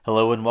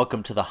Hello and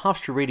welcome to the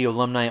Hofstra Radio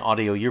Alumni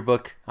Audio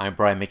Yearbook. I'm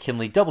Brian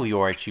McKinley,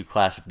 WRHU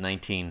class of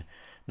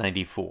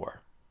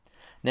 1994.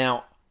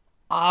 Now,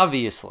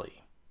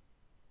 obviously,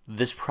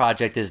 this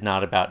project is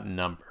not about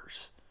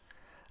numbers.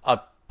 A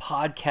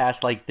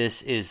podcast like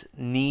this is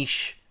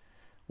niche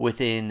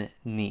within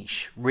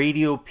niche.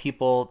 Radio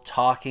people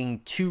talking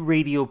to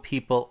radio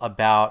people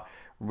about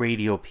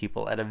radio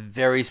people at a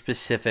very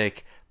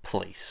specific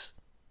place.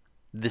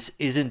 This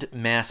isn't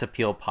mass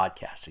appeal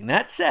podcasting.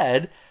 That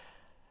said,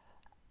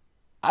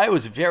 I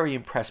was very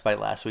impressed by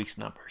last week's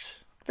numbers.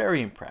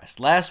 Very impressed.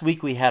 Last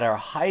week we had our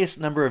highest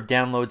number of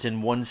downloads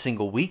in one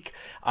single week.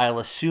 I'll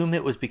assume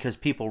it was because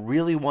people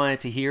really wanted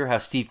to hear how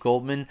Steve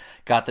Goldman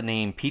got the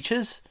name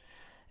Peaches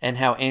and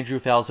how Andrew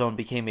Falzone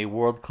became a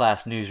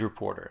world-class news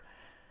reporter.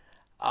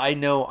 I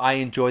know I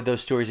enjoyed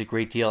those stories a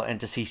great deal, and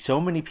to see so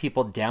many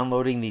people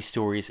downloading these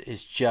stories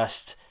is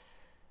just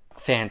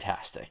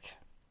fantastic.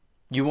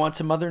 You want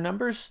some other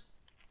numbers?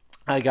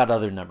 I got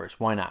other numbers.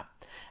 Why not?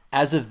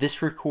 As of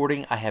this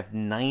recording, I have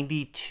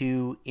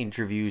 92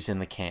 interviews in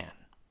the can.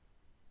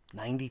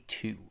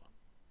 92.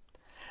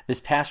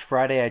 This past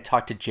Friday, I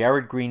talked to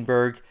Jared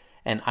Greenberg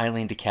and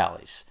Eileen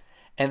DeCallis,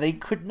 and they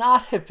could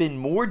not have been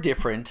more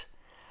different,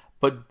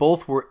 but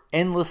both were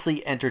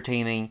endlessly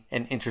entertaining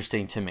and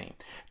interesting to me.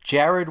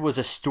 Jared was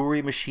a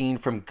story machine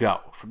from go.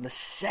 From the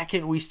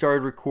second we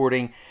started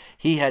recording,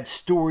 he had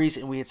stories,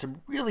 and we had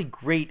some really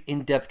great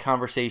in-depth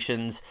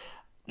conversations,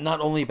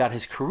 not only about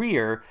his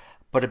career,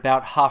 but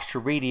about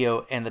Hofstra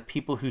Radio and the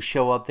people who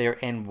show up there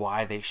and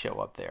why they show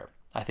up there.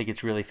 I think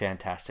it's really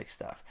fantastic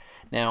stuff.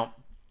 Now,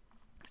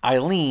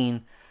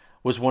 Eileen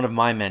was one of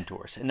my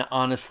mentors, and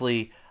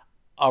honestly,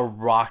 a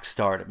rock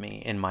star to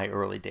me in my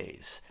early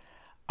days.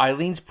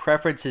 Eileen's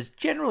preference is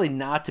generally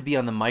not to be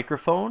on the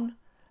microphone,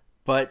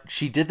 but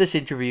she did this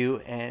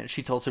interview and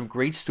she told some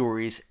great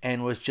stories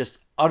and was just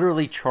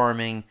utterly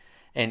charming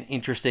and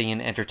interesting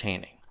and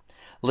entertaining.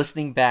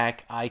 Listening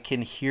back, I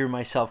can hear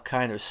myself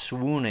kind of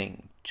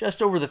swooning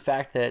just over the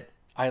fact that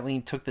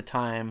Eileen took the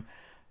time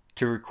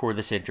to record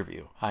this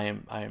interview. I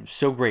am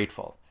so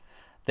grateful.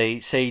 They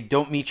say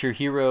don't meet your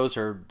heroes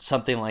or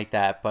something like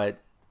that, but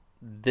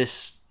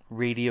this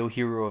radio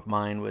hero of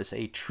mine was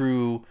a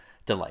true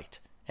delight,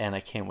 and I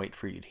can't wait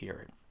for you to hear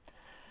it.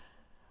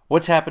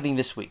 What's happening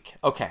this week?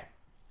 Okay,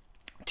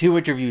 2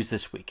 interviews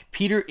this week.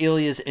 Peter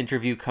Elia's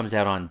interview comes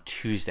out on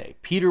Tuesday.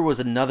 Peter was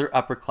another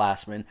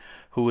upperclassman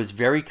who was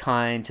very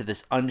kind to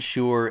this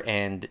unsure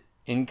and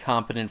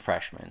incompetent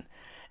freshman.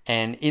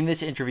 And in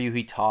this interview,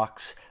 he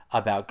talks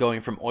about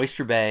going from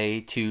Oyster Bay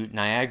to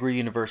Niagara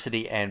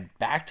University and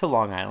back to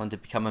Long Island to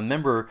become a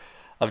member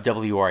of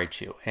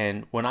WRHU.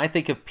 And when I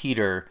think of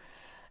Peter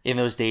in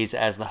those days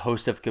as the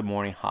host of Good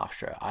Morning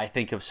Hofstra, I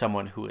think of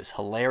someone who is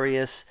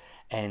hilarious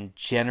and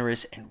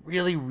generous and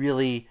really,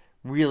 really,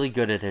 really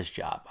good at his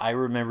job. I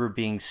remember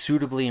being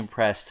suitably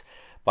impressed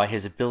by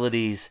his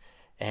abilities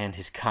and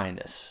his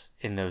kindness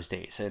in those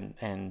days.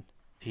 And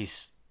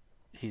he's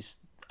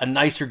a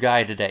nicer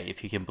guy today,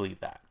 if you can believe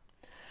that.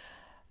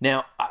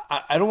 Now,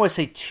 I don't want to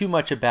say too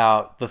much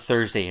about the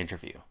Thursday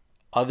interview,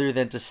 other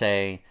than to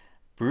say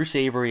Bruce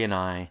Avery and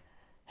I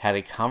had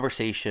a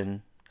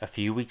conversation a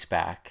few weeks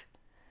back,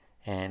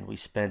 and we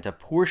spent a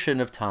portion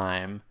of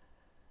time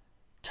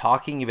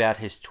talking about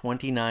his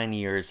 29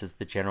 years as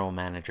the general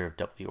manager of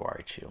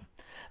WRHU.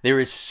 There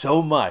is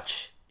so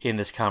much in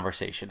this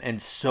conversation,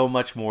 and so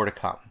much more to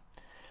come.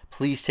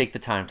 Please take the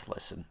time to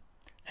listen.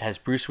 As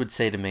Bruce would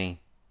say to me,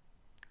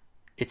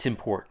 it's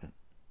important.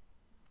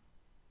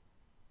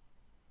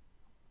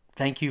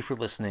 Thank you for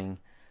listening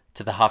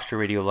to the Hofstra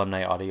Radio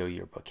Alumni Audio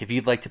Yearbook. If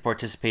you'd like to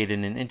participate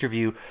in an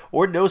interview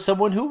or know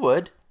someone who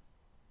would,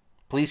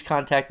 please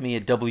contact me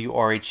at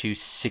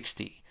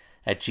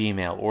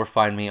WRHU60@gmail.com or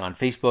find me on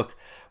Facebook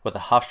with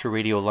the Hofstra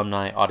Radio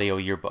Alumni Audio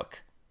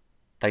Yearbook.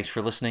 Thanks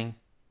for listening,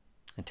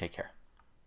 and take care.